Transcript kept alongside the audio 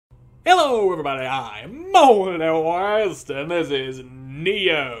Hello everybody, I'm Moldy, and this is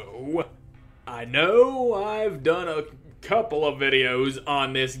Nioh. I know I've done a couple of videos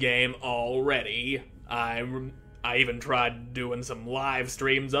on this game already. I even tried doing some live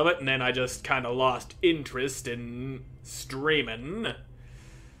streams of it, and then I just kind of lost interest in streaming.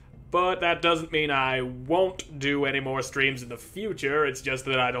 But that doesn't mean I won't do any more streams in the future, it's just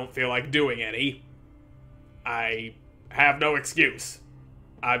that I don't feel like doing any. I have no excuse.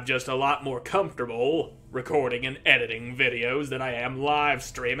 I'm just a lot more comfortable recording and editing videos than I am live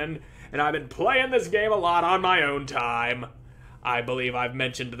streaming, and I've been playing this game a lot on my own time. I believe I've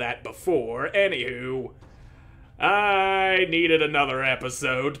mentioned that before. Anywho, I needed another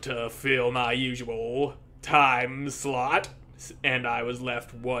episode to fill my usual time slot, and I was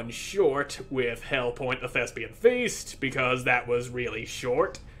left one short with Hellpoint the Thespian Feast, because that was really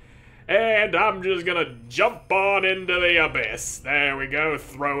short. And I'm just gonna jump on into the Abyss. There we go,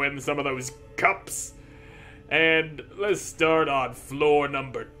 throw in some of those cups. And let's start on floor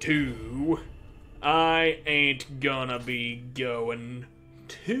number 2. I ain't gonna be going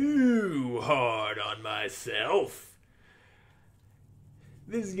too hard on myself.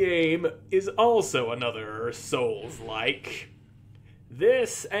 This game is also another Souls-like.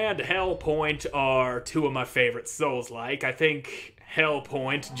 This and Hellpoint are two of my favorite Souls-like. I think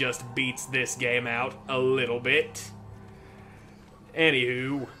Hellpoint just beats this game out a little bit.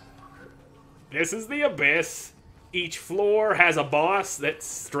 Anywho, this is the Abyss. Each floor has a boss that's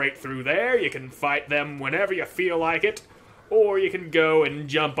straight through there. You can fight them whenever you feel like it, or you can go and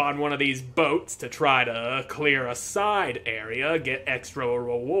jump on one of these boats to try to clear a side area, get extra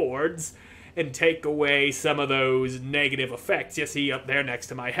rewards, and take away some of those negative effects you see up there next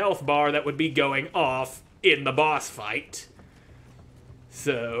to my health bar that would be going off in the boss fight.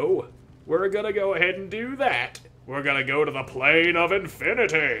 So, we're gonna go ahead and do that. We're gonna go to the Plane of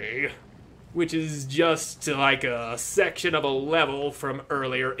Infinity, which is just like a section of a level from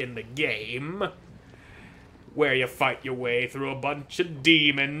earlier in the game, where you fight your way through a bunch of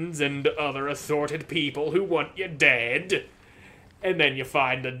demons and other assorted people who want you dead. And then you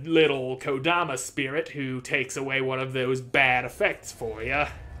find a little Kodama spirit who takes away one of those bad effects for you.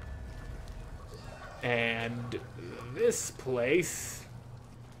 And this place,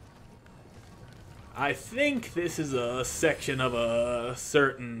 I think this is a section of a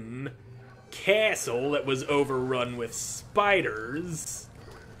certain castle that was overrun with spiders.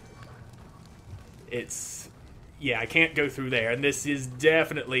 Yeah, I can't go through there, and this is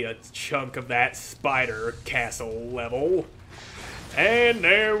definitely a chunk of that spider castle level. And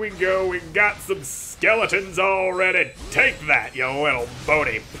there we go, we got some skeletons already. Take that, you little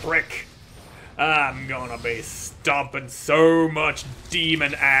bony prick. I'm gonna be stomping so much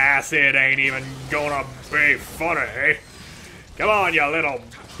demon ass, it ain't even gonna be funny. Come on, you little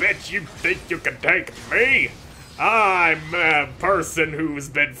bitch, you think you can take me? I'm a person who's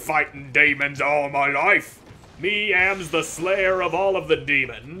been fighting demons all my life. Me am's the slayer of all of the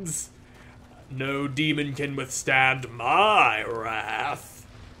demons. No demon can withstand my wrath.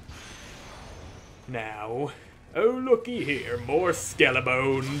 Now, oh looky here, more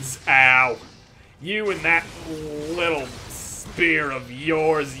skelebones. Ow. You and that little spear of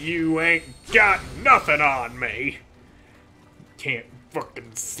yours, you ain't got nothing on me. Can't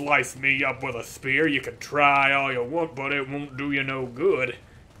fucking slice me up with a spear. You can try all you want, but it won't do you no good.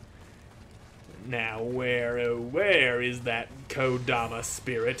 Now, where, oh, where is that Kodama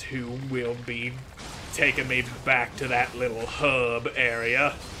spirit who will be taking me back to that little hub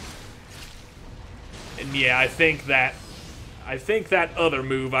area? And yeah, I think that other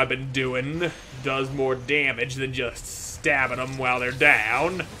move I've been doing does more damage than just stabbing them while they're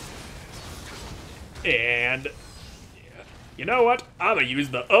down. And you know what? I'm gonna use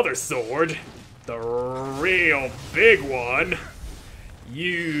the other sword, the real big one.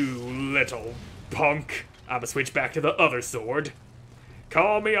 You little punk. I'm gonna switch back to the other sword.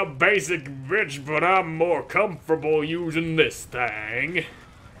 Call me a basic bitch, but I'm more comfortable using this thing.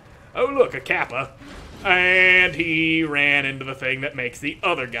 Oh look, a Kappa. And he ran into the thing that makes the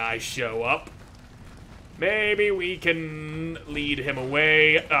other guy show up. Maybe we can lead him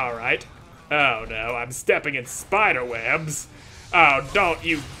away. Alright. Oh no, I'm stepping in spider webs. Oh, don't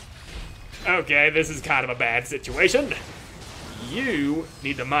you... Okay, this is kind of a bad situation. You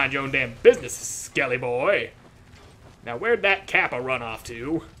need to mind your own damn business, skelly boy. Now, where'd that Kappa run off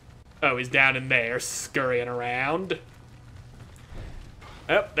to? Oh, he's down in there, scurrying around.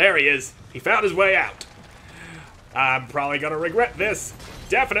 Oh, there he is. He found his way out. I'm probably gonna regret this.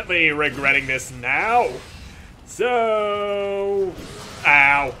 Definitely regretting this now. So...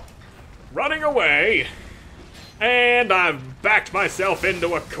 Ow. Running away. And I've backed myself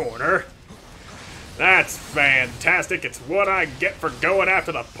into a corner. That's fantastic. It's what I get for going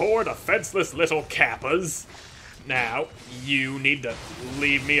after the poor, defenseless little Kappas. Now, you need to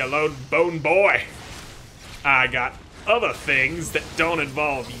leave me alone, Bone Boy. I got other things that don't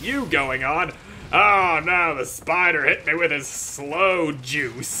involve you going on. Oh, no, the spider hit me with his slow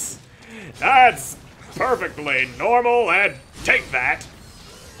juice. That's perfectly normal, and take that.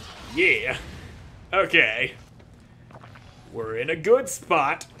 Yeah. Okay. We're in a good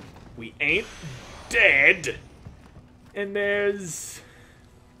spot. We ain't dead. And there's...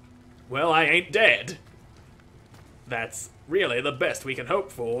 well, I ain't dead. That's really the best we can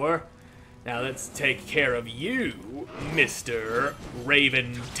hope for. Now let's take care of you, Mr.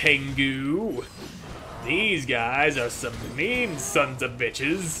 Raven Tengu. These guys are some mean sons of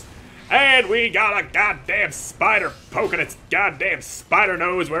bitches. And we got a goddamn spider poking its goddamn spider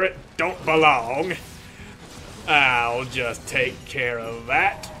nose where it don't belong. I'll just take care of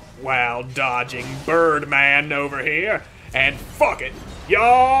that while dodging Birdman over here. And fuck it,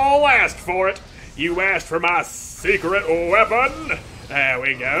 y'all asked for it. You asked for my secret weapon. There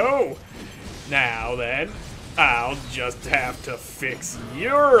we go. Now then, I'll just have to fix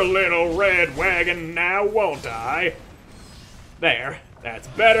your little red wagon now, won't I? There, that's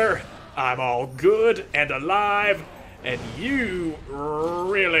better. I'm all good and alive. And you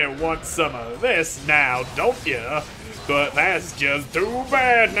really want some of this now, don't you? But that's just too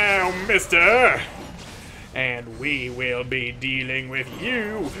bad now, mister. And we will be dealing with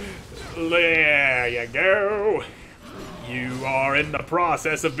you. There you go. You are in the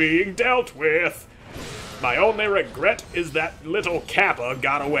process of being dealt with. My only regret is that little Kappa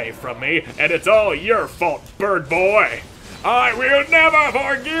got away from me, and it's all your fault, Bird Boy. I will never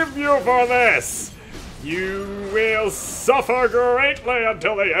forgive you for this. You will suffer greatly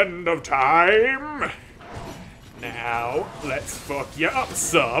until the end of time. Now, let's fuck you up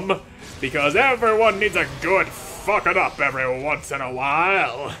some, because everyone needs a good fucking up every once in a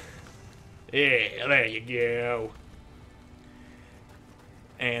while. Yeah, there you go.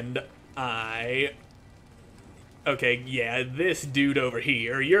 And okay, yeah, this dude over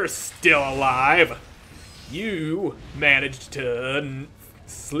here, you're still alive. You managed to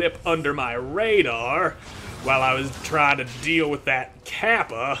slip under my radar while I was trying to deal with that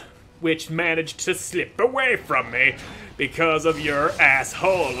Kappa, which managed to slip away from me because of your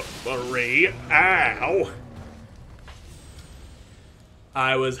assholery. Ow.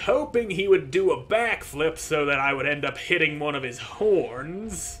 I was hoping he would do a backflip so that I would end up hitting one of his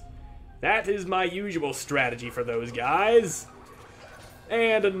horns. That is my usual strategy for those guys.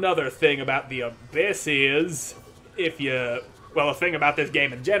 And another thing about the Abyss is, the thing about this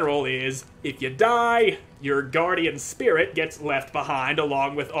game in general is, if you die, your guardian spirit gets left behind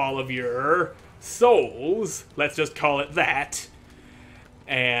along with all of your souls. Let's just call it that.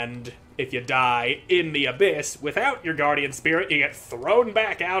 And if you die in the Abyss without your guardian spirit, you get thrown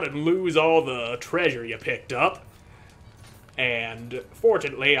back out and lose all the treasure you picked up. And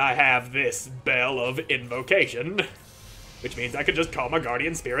fortunately, I have this Bell of Invocation, which means I can just call my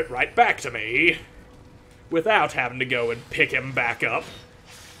guardian spirit right back to me without having to go and pick him back up.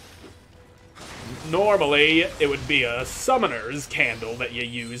 Normally, it would be a summoner's candle that you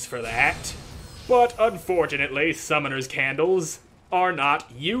use for that, but unfortunately, summoner's candles are not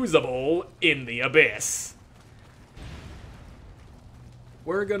usable in the Abyss.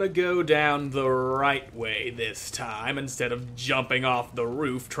 We're gonna go down the right way this time instead of jumping off the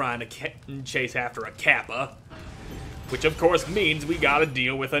roof trying to chase after a Kappa. Which of course means we gotta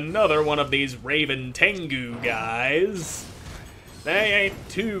deal with another one of these Raven Tengu guys. They ain't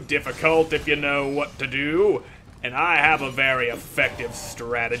too difficult if you know what to do, and I have a very effective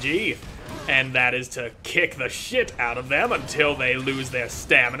strategy, and that is to kick the shit out of them until they lose their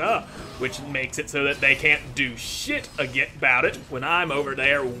stamina, which makes it so that they can't do shit about it when I'm over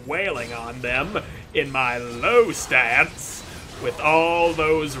there wailing on them in my low stance with all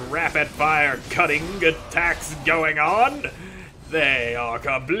those rapid-fire cutting attacks going on. They are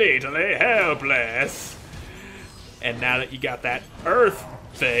completely helpless. And now that you got that earth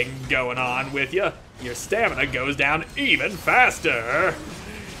thing going on with you, your stamina goes down even faster.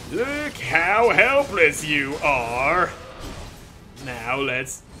 Look how helpless you are. Now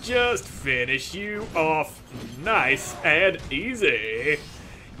let's just finish you off nice and easy.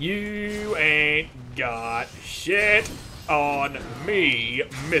 You ain't got shit on me,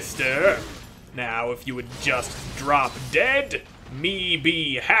 mister. Now if you would just drop dead, me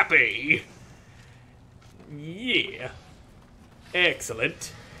be happy. Yeah.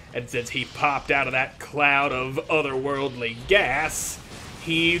 Excellent. And since he popped out of that cloud of otherworldly gas,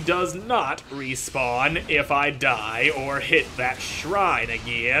 he does not respawn if I die or hit that shrine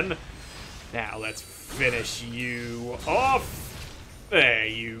again. Now let's finish you off. There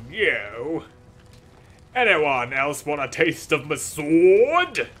you go. Anyone else want a taste of my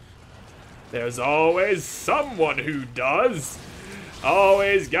sword? There's always someone who does.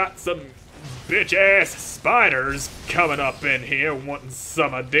 Always got some bitch-ass spiders coming up in here wanting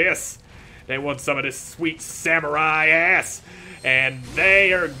some of this. They want some of this sweet samurai ass. And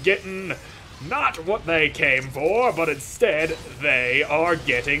they are getting not what they came for, but instead they are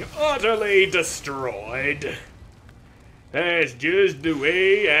getting utterly destroyed. That's just the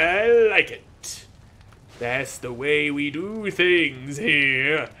way I like it. That's the way we do things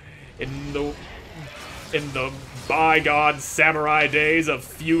here in the bygone samurai days of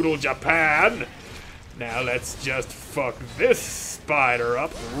feudal Japan. Now let's just fuck this spider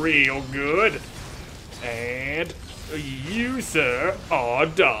up real good. And you, sir, are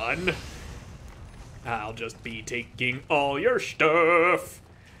done. I'll just be taking all your stuff.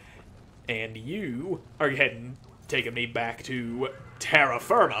 And you are taking me back to Terra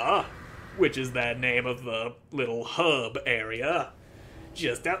Firma, which is the name of the little hub area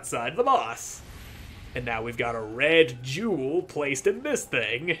just outside the boss. And now we've got a red jewel placed in this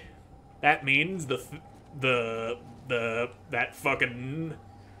thing. That means that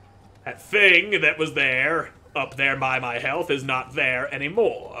thing that was there up there by my health is not there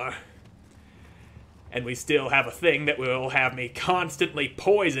anymore. And we still have a thing that will have me constantly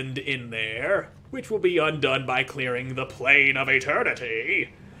poisoned in there, which will be undone by clearing the plane of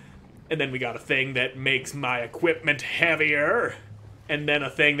eternity. And then we got a thing that makes my equipment heavier, and then a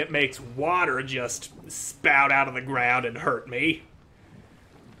thing that makes water just spout out of the ground and hurt me.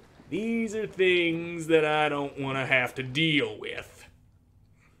 These are things that I don't want to have to deal with.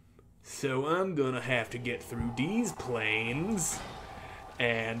 So I'm gonna have to get through these planes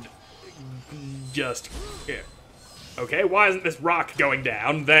and just... Okay, why isn't this rock going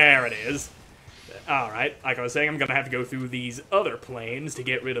down? There it is. Alright, like I was saying, I'm gonna have to go through these other planes to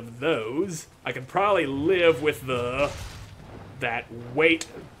get rid of those. I could probably live with that weight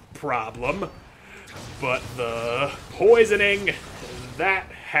problem, but the poisoning, that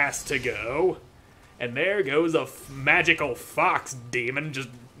has to go. And there goes a magical fox demon just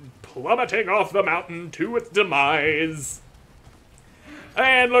plummeting off the mountain to its demise.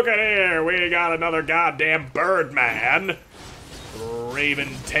 And look at here, we got another goddamn Birdman. Raven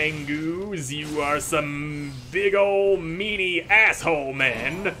Tengus, you are some big ol' meaty asshole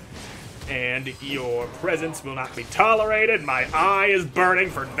men. And your presence will not be tolerated. My eye is burning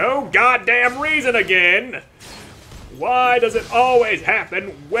for no goddamn reason again. Why does it always happen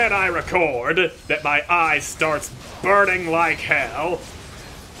when I record that my eye starts burning like hell?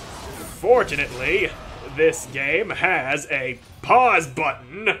 Fortunately, this game has a pause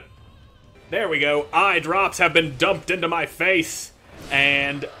button. There we go. Eye drops have been dumped into my face,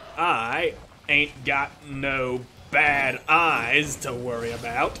 and I ain't got no bad eyes to worry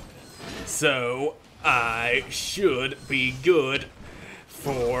about. So I should be good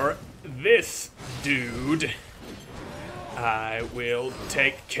for this dude. I will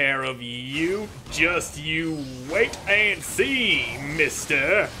take care of you. Just you wait and see,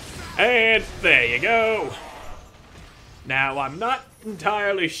 mister. And there you go. Now, I'm not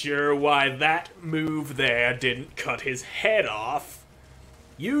entirely sure why that move there didn't cut his head off.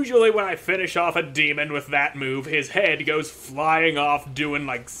 Usually when I finish off a demon with that move, his head goes flying off doing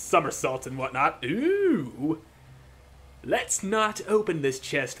like somersaults and whatnot. Ooh. Let's not open this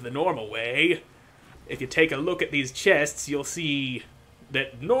chest the normal way. If you take a look at these chests, you'll see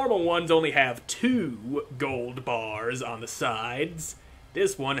that normal ones only have 2 gold bars on the sides.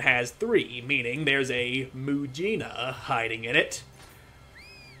 This one has 3, meaning there's a Mujina hiding in it.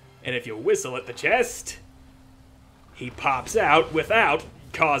 And if you whistle at the chest, he pops out without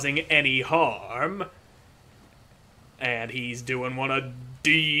causing any harm. And he's doing one of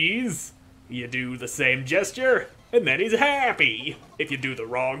these. You do the same gesture, and then he's happy. If you do the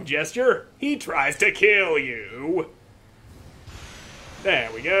wrong gesture, he tries to kill you.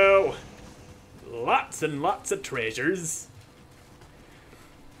 There we go. Lots and lots of treasures.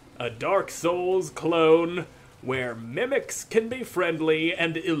 A Dark Souls clone where mimics can be friendly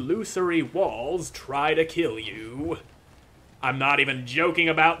and illusory walls try to kill you. I'm not even joking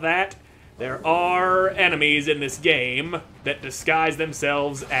about that. There are enemies in this game that disguise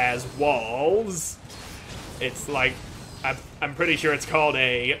themselves as walls. It's like, I'm pretty sure it's called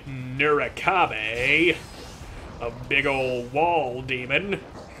a Nurikabe, a big old wall demon.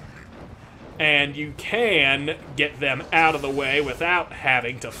 And you can get them out of the way without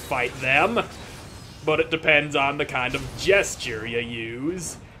having to fight them. but it depends on the kind of gesture you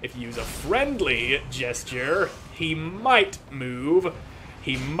use. If you use a friendly gesture, he might move.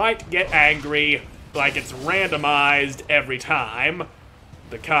 He might get angry, like it's randomized every time.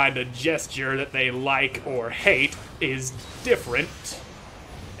 The kind of gesture that they like or hate is different.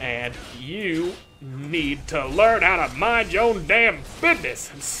 And you need to learn how to mind your own damn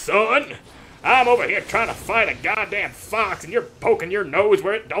business, son. I'm over here trying to fight a goddamn fox and you're poking your nose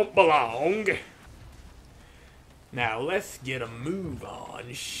where it don't belong. Now let's get a move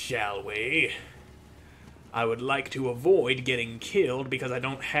on, shall we? I would like to avoid getting killed because I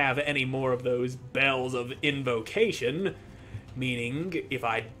don't have any more of those bells of invocation, meaning if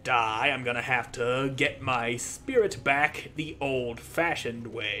I die, I'm gonna have to get my spirit back the old-fashioned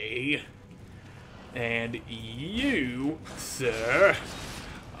way. And you, sir,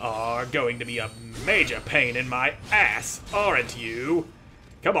 are going to be a major pain in my ass, aren't you?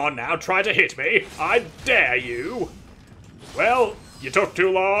 Come on now, try to hit me. I dare you. Well, you took too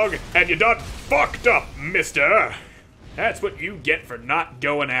long, and you done fucked up, mister. That's what you get for not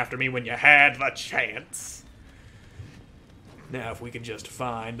going after me when you had the chance. Now, if we can just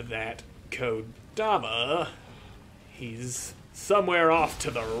find that Kodama, he's somewhere off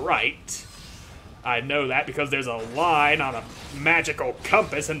to the right. I know that because there's a line on a magical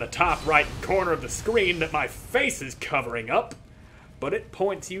compass in the top right corner of the screen that my face is covering up, but it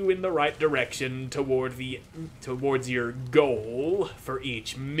points you in the right direction towards your goal for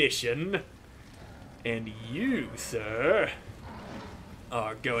each mission. And you, sir,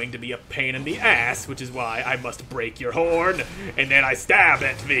 are going to be a pain in the ass, which is why I must break your horn, and then I stab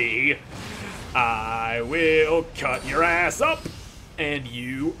at thee. I will cut your ass up, and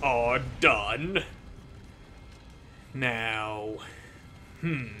you are done. Now,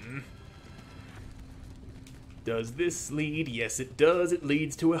 does this lead? Yes, it does. It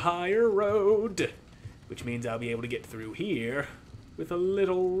leads to a higher road, which means I'll be able to get through here with a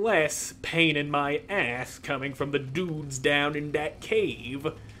little less pain in my ass coming from the dudes down in that cave.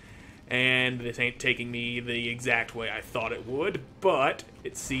 And this ain't taking me the exact way I thought it would, but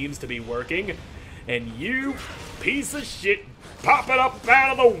it seems to be working. And you piece of shit popping up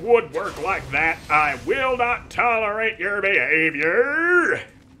out of the woodwork like that, I will not tolerate your behavior.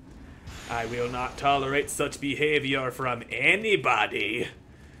 I will not tolerate such behavior from anybody.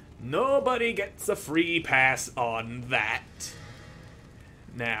 Nobody gets a free pass on that.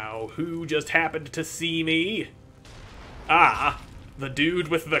 Now, who just happened to see me? Ah, the dude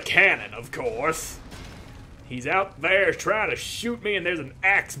with the cannon, of course. He's out there trying to shoot me and there's an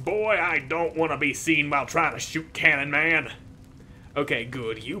axe boy. I don't want to be seen while trying to shoot Cannon Man. Okay,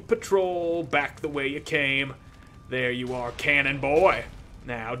 good. You patrol back the way you came. There you are, Cannon Boy.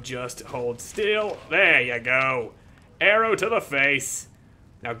 Now just hold still. There you go. Arrow to the face.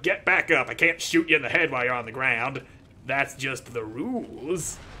 Now get back up. I can't shoot you in the head while you're on the ground. That's just the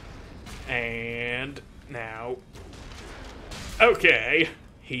rules. And now... okay.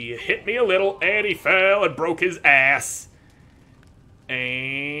 He hit me a little, and he fell and broke his ass.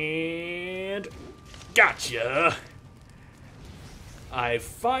 And... gotcha. I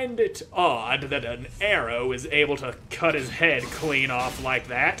find it odd that an arrow is able to cut his head clean off like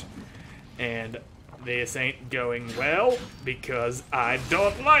that. And this ain't going well, because I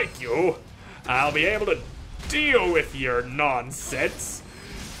don't like you. I'll be able to deal with your nonsense,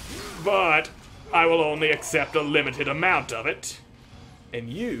 but I will only accept a limited amount of it. And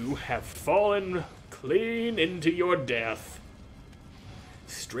you have fallen clean into your death.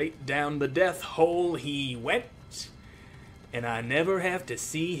 Straight down the death hole he went, and I never have to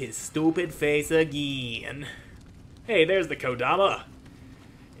see his stupid face again. Hey, there's the Kodama.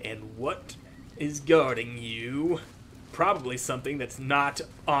 And what is guarding you? Probably something that's not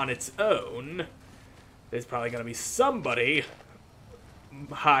on its own. There's probably gonna be somebody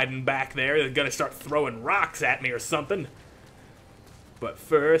hiding back there that's gonna start throwing rocks at me or something. But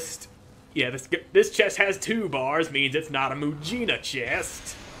first, yeah, this chest has 2 bars, means it's not a Mujina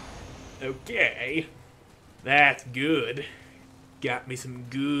chest. Okay, that's good. Got me some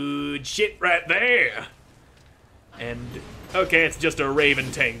good shit right there. And, okay, it's just a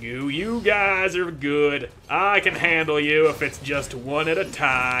Raven Tengu. You guys are good. I can handle you if it's just one at a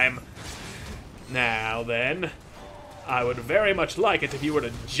time. Now then, I would very much like it if you were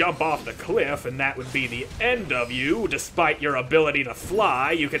to jump off the cliff, and that would be the end of you. Despite your ability to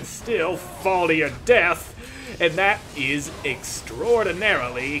fly, you can still fall to your death, and that is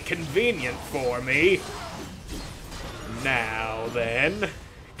extraordinarily convenient for me. Now then,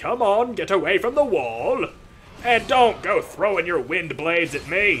 come on, get away from the wall, and don't go throwing your wind blades at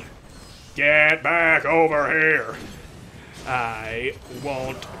me. Get back over here. I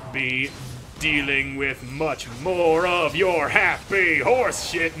won't be dealing with much more of your happy horse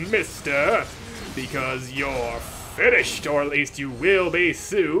shit, mister, because you're finished, or at least you will be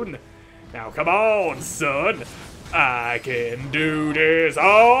soon. Now come on, son. I can do this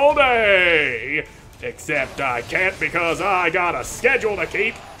all day. Except I can't because I got a schedule to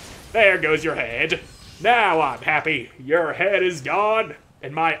keep. There goes your head. Now I'm happy. Your head is gone,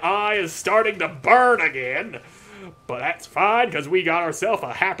 and my eye is starting to burn again. But that's fine, because we got ourselves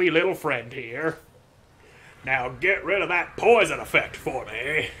a happy little friend here. Now get rid of that poison effect for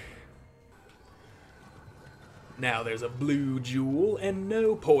me. Now there's a blue jewel and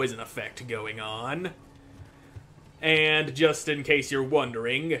no poison effect going on. And just in case you're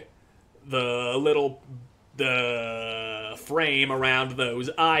wondering, the frame around those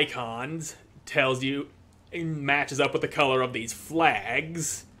icons tells you, it matches up with the color of these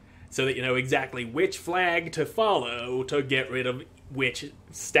flags, so that you know exactly which flag to follow to get rid of which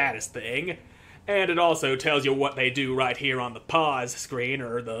status thing. And it also tells you what they do right here on the pause screen,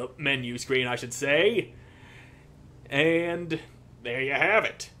 or the menu screen, I should say. And there you have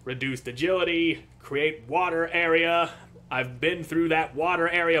it. Reduced agility, create water area. I've been through that water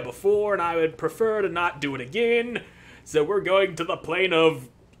area before, and I would prefer to not do it again. So we're going to the plane of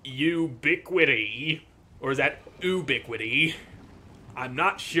ubiquity. Or is that ubiquity? I'm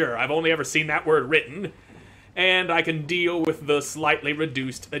not sure. I've only ever seen that word written. And I can deal with the slightly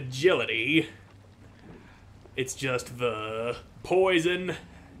reduced agility. It's just the poison,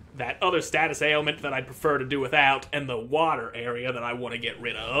 that other status ailment that I'd prefer to do without, and the water area that I want to get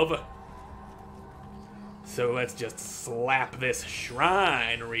rid of. So let's just slap this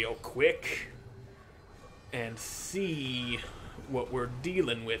shrine real quick and see what we're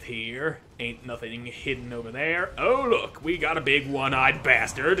dealing with here. Ain't nothing hidden over there. Oh look, we got a big one-eyed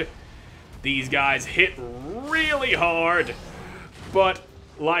bastard. These guys hit really hard, but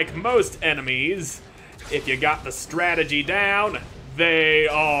like most enemies, if you got the strategy down, they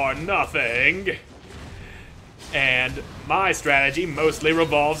are nothing. And my strategy mostly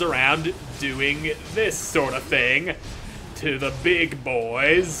revolves around doing this sort of thing to the big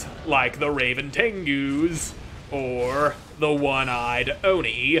boys, like the Raven Tengus or the One-Eyed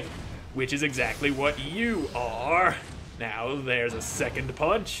Oni, which is exactly what you are. Now, there's a second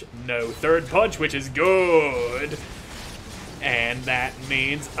punch, no third punch, which is good. And that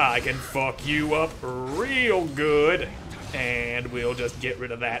means I can fuck you up real good. And we'll just get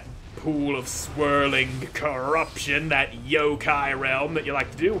rid of that pool of swirling corruption, that yokai realm that you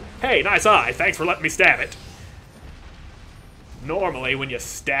like to do. Hey, nice eye. Thanks for letting me stab it. Normally, when you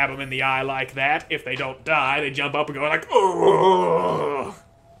stab them in the eye like that, if they don't die, they jump up and go like, ugh!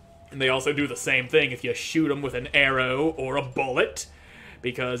 And they also do the same thing if you shoot them with an arrow or a bullet,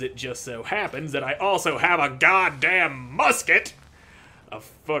 because it just so happens that I also have a goddamn musket, a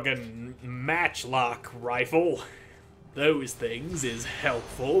fucking matchlock rifle. Those things is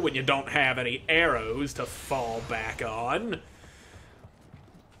helpful when you don't have any arrows to fall back on.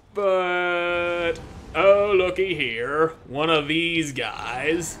 But, oh looky here, one of these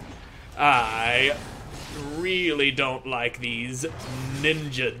guys. I really don't like these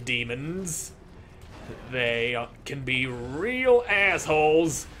ninja demons. They can be real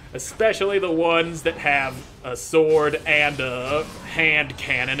assholes, especially the ones that have a sword and a hand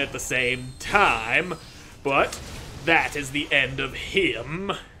cannon at the same time. But that is the end of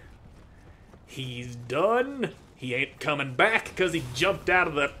him. He's done. He ain't coming back because he jumped out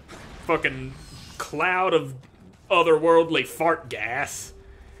of the fucking cloud of otherworldly fart gas.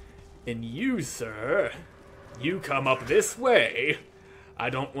 And you, sir, you come up this way. I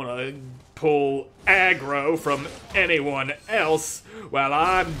don't want to pull aggro from anyone else while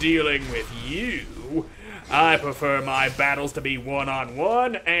I'm dealing with you. I prefer my battles to be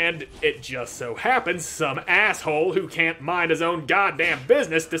one-on-one, and it just so happens some asshole who can't mind his own goddamn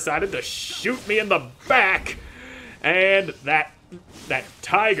business decided to shoot me in the back, and that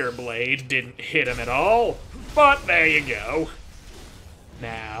tiger blade didn't hit him at all, but there you go.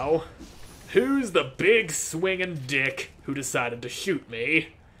 Now, who's the big swinging dick who decided to shoot me?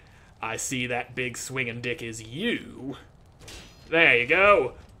 I see that big swinging dick is you. There you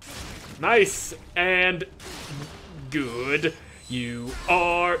go. Nice and good. You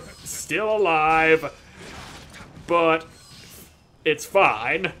are still alive, but it's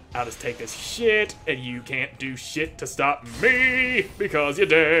fine. I'll just take this shit, and you can't do shit to stop me because you're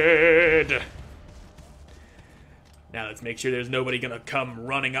dead. Now let's make sure there's nobody gonna come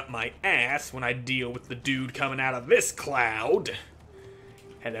running up my ass when I deal with the dude coming out of this cloud.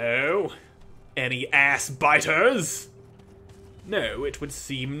 Hello? Any ass biters? No, it would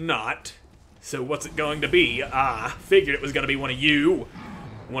seem not. So what's it going to be? Ah, figured it was going to be one of you.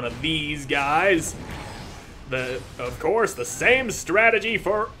 one of these guys. Of course, the same strategy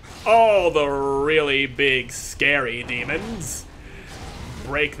for all the really big, scary demons.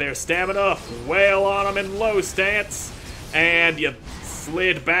 Break their stamina, wail on them in low stance, and you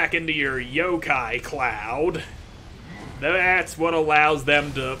slid back into your yokai cloud. That's what allows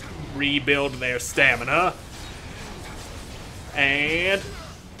them to rebuild their stamina. And...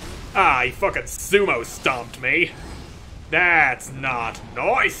 he fucking sumo stomped me. That's not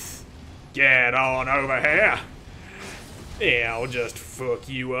nice. Get on over here. Yeah, I'll just fuck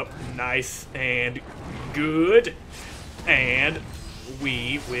you up nice and good. And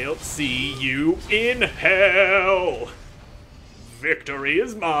we will see you in hell. Victory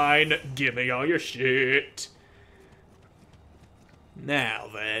is mine. Give me all your shit. Now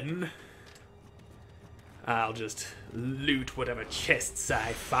then, I'll just loot whatever chests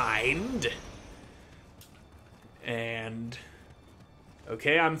I find. And...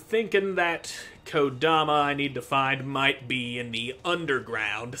 okay, I'm thinking that Kodama I need to find might be in the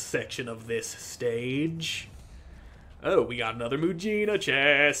underground section of this stage. Oh, we got another Mujina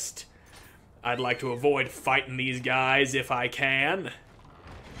chest. I'd like to avoid fighting these guys if I can.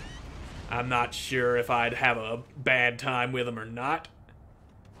 I'm not sure if I'd have a bad time with them or not.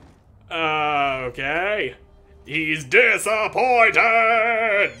 Okay. He's disappointed!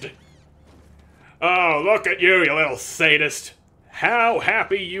 Oh, look at you, you little sadist. How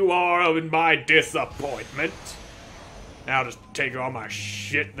happy you are in my disappointment. Now just take all my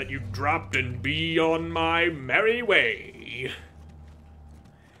shit that you dropped and be on my merry way.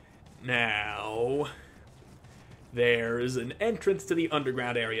 Now, there's an entrance to the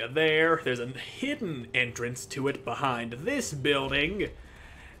underground area there. There's a hidden entrance to it behind this building.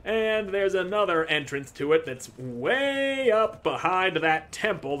 And there's another entrance to it that's way up behind that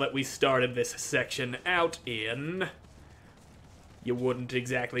temple that we started this section out in. You wouldn't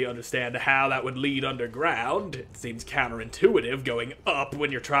exactly understand how that would lead underground. It seems counterintuitive going up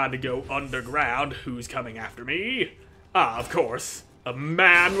when you're trying to go underground. Who's coming after me? Of course. A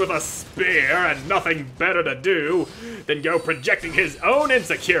man with a spear and nothing better to do than go projecting his own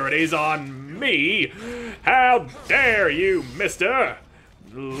insecurities on me. How dare you, mister?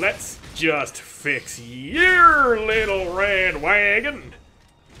 Let's just fix your little red wagon.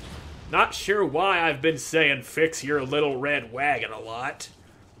 Not sure why I've been saying fix your little red wagon a lot.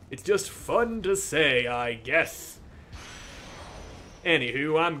 It's just fun to say, I guess.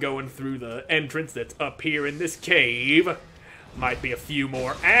 Anywho, I'm going through the entrance that's up here in this cave. Might be a few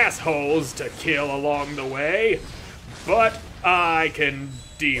more assholes to kill along the way, but I can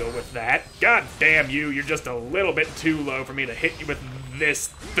deal with that. God damn you, you're just a little bit too low for me to hit you with this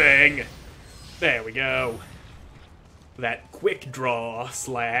thing. There we go. That quick draw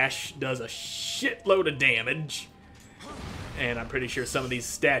slash does a shitload of damage. And I'm pretty sure some of these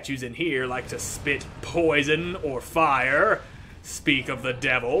statues in here like to spit poison or fire. Speak of the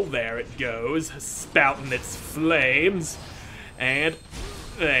devil, there it goes, spouting its flames. And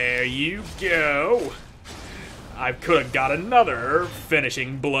there you go. I could have got another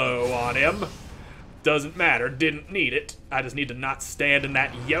finishing blow on him. Doesn't matter, didn't need it. I just need to not stand in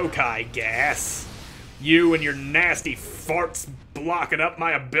that yokai gas. You and your nasty farts blocking up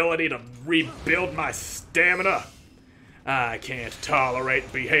my ability to rebuild my stamina. I can't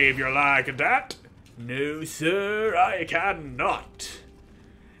tolerate behavior like that. No, sir, I cannot.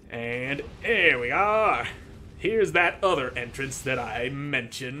 And here we are. Here's that other entrance that I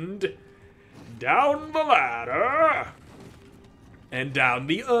mentioned. Down the ladder. And down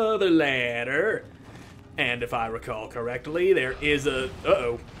the other ladder. And if I recall correctly, there is a...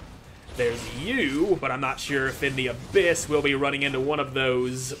 uh-oh. There's you, but I'm not sure if in the Abyss we'll be running into one of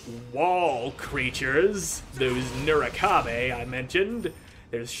those wall creatures. Those Nurikabe I mentioned.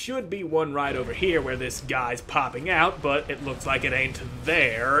 There should be one right over here where this guy's popping out, but it looks like it ain't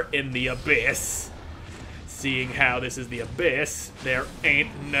there in the Abyss. Seeing how this is the Abyss, there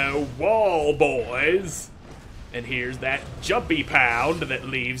ain't no wall, boys. And here's that jumpy pound that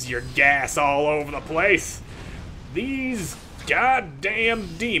leaves your gas all over the place. These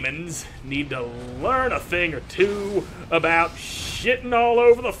goddamn demons need to learn a thing or two about shitting all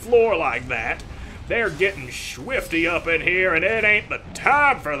over the floor like that. They're getting swifty up in here, and it ain't the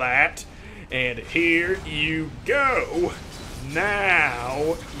time for that. And here you go.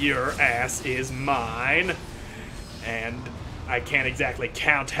 Now your ass is mine. And I can't exactly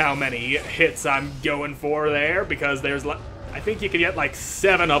count how many hits I'm going for there, because there's, I think you can get like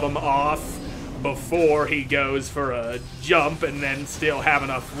 7 of them off before he goes for a jump, and then still have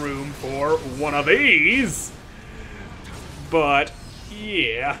enough room for one of these. But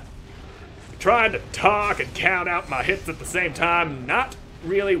yeah, trying to talk and count out my hits at the same time, not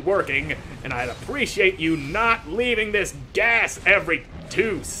really working, and I'd appreciate you not leaving this gas every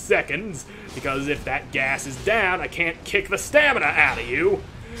 2 seconds, because if that gas is down, I can't kick the stamina out of you.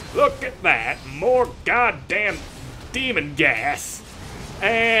 Look at that, more goddamn demon gas,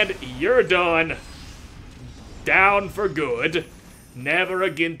 and you're done. Down for good, never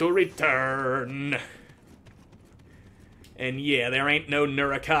again to return. And yeah, there ain't no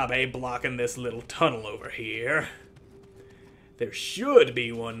Nurikabe blocking this little tunnel over here. There should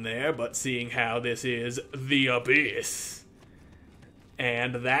be one there, but seeing how this is the Abyss,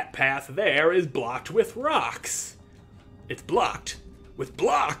 and that path there is blocked with rocks. It's blocked with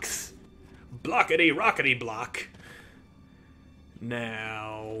blocks. Blockety rockety block.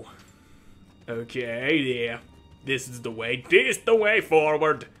 Now, okay, yeah, this is the way. This is the way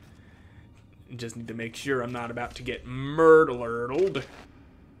forward. Just need to make sure I'm not about to get murdered.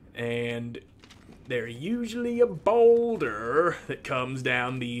 And there's usually a boulder that comes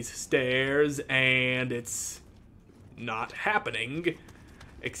down these stairs, and it's not happening.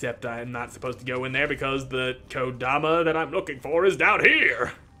 Except I'm not supposed to go in there because the Kodama that I'm looking for is down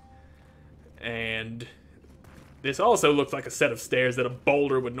here. And this also looks like a set of stairs that a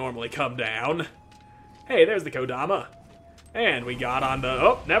boulder would normally come down. Hey, there's the Kodama. And we got on the...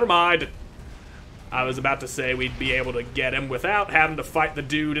 oh, never mind. I was about to say we'd be able to get him without having to fight the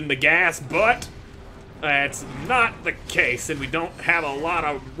dude in the gas, but that's not the case, and we don't have a lot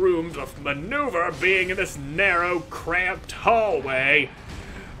of room to maneuver being in this narrow, cramped hallway.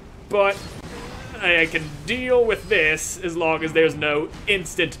 But I can deal with this as long as there's no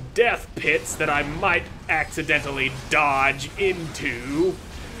instant death pits that I might accidentally dodge into.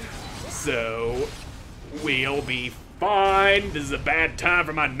 So we'll be fine. This is a bad time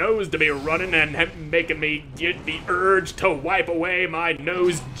for my nose to be running and making me get the urge to wipe away my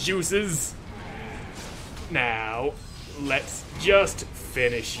nose juices. Now, let's just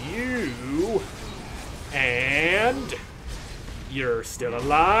finish you. And you're still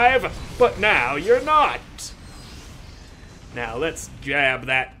alive, but now you're not. Now let's grab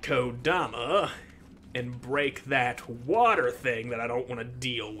that Kodama and break that water thing that I don't want to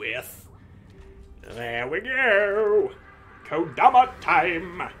deal with. There we go. Kodama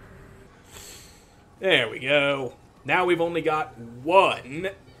time. There we go. Now we've only got one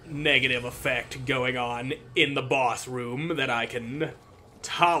negative effect going on in the boss room that I can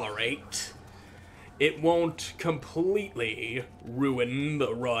tolerate. It won't completely ruin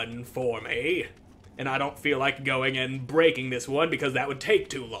the run for me. And I don't feel like going and breaking this one because that would take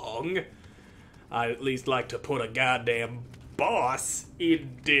too long. I'd at least like to put a goddamn boss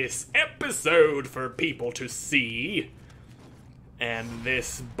in this episode for people to see. And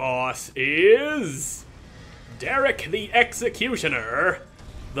this boss is Derek the Executioner,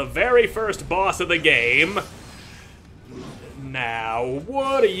 the very first boss of the game. Now,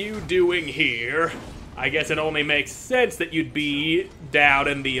 what are you doing here? I guess it only makes sense that you'd be down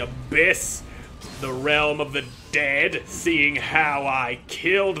in the Abyss, the realm of the dead, seeing how I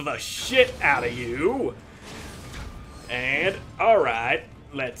killed the shit out of you. And, alright,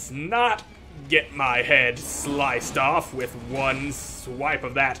 let's not get my head sliced off with one swipe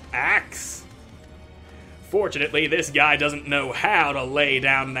of that axe. Fortunately, this guy doesn't know how to lay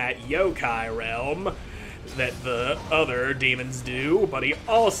down that yokai realm that the other demons do, but he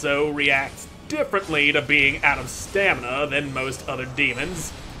also reacts differently to being out of stamina than most other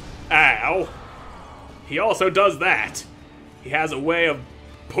demons. Ow. He also does that. He has a way of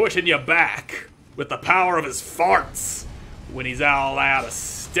pushing you back with the power of his farts. When he's all out of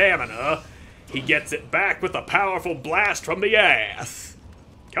stamina, he gets it back with a powerful blast from the ass.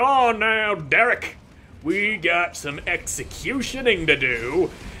 Come on now, Derek. We got some executioning to do,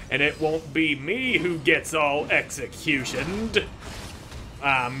 and it won't be me who gets all executioned.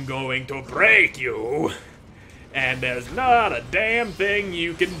 I'm going to break you, and there's not a damn thing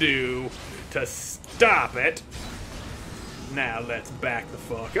you can do to stop it. Now let's back the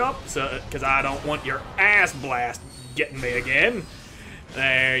fuck up, because I don't want your ass blast getting me again.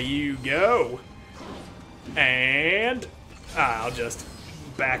 There you go. And I'll just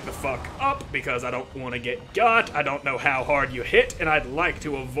back the fuck up because I don't want to get got. I don't know how hard you hit, and I'd like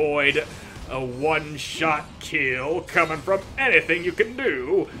to avoid a one-shot kill coming from anything you can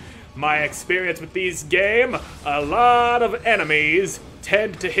do. My experience with these game, a lot of enemies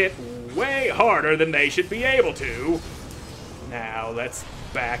tend to hit way harder than they should be able to. Now let's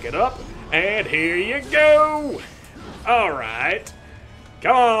back it up, and here you go. Alright.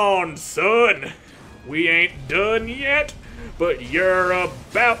 Come on, son. We ain't done yet, but you're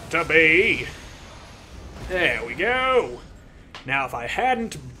about to be. There we go. Now, if I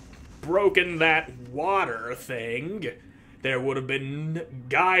hadn't broken that water thing, there would have been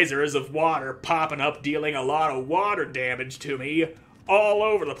geysers of water popping up, dealing a lot of water damage to me all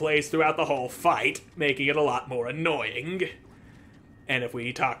over the place throughout the whole fight, making it a lot more annoying. And if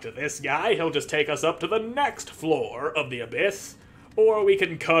we talk to this guy, he'll just take us up to the next floor of the abyss, or we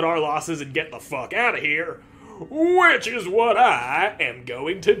can cut our losses and get the fuck out of here, which is what I am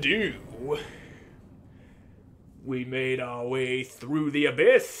going to do. We made our way through the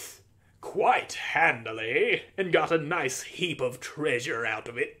abyss quite handily, and got a nice heap of treasure out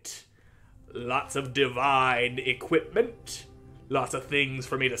of it. Lots of divine equipment, lots of things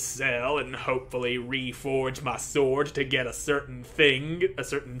for me to sell and hopefully reforge my sword to get a certain thing, a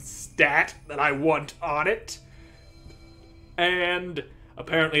certain stat that I want on it. And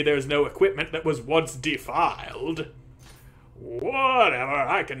apparently there's no equipment that was once defiled. Whatever,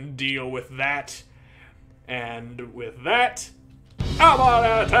 I can deal with that. And with that, I'm all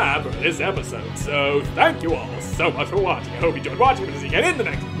out of time for this episode, so thank you all so much for watching. I hope you enjoyed watching. We'll see you again in the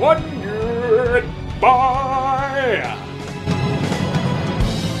next one. Goodbye!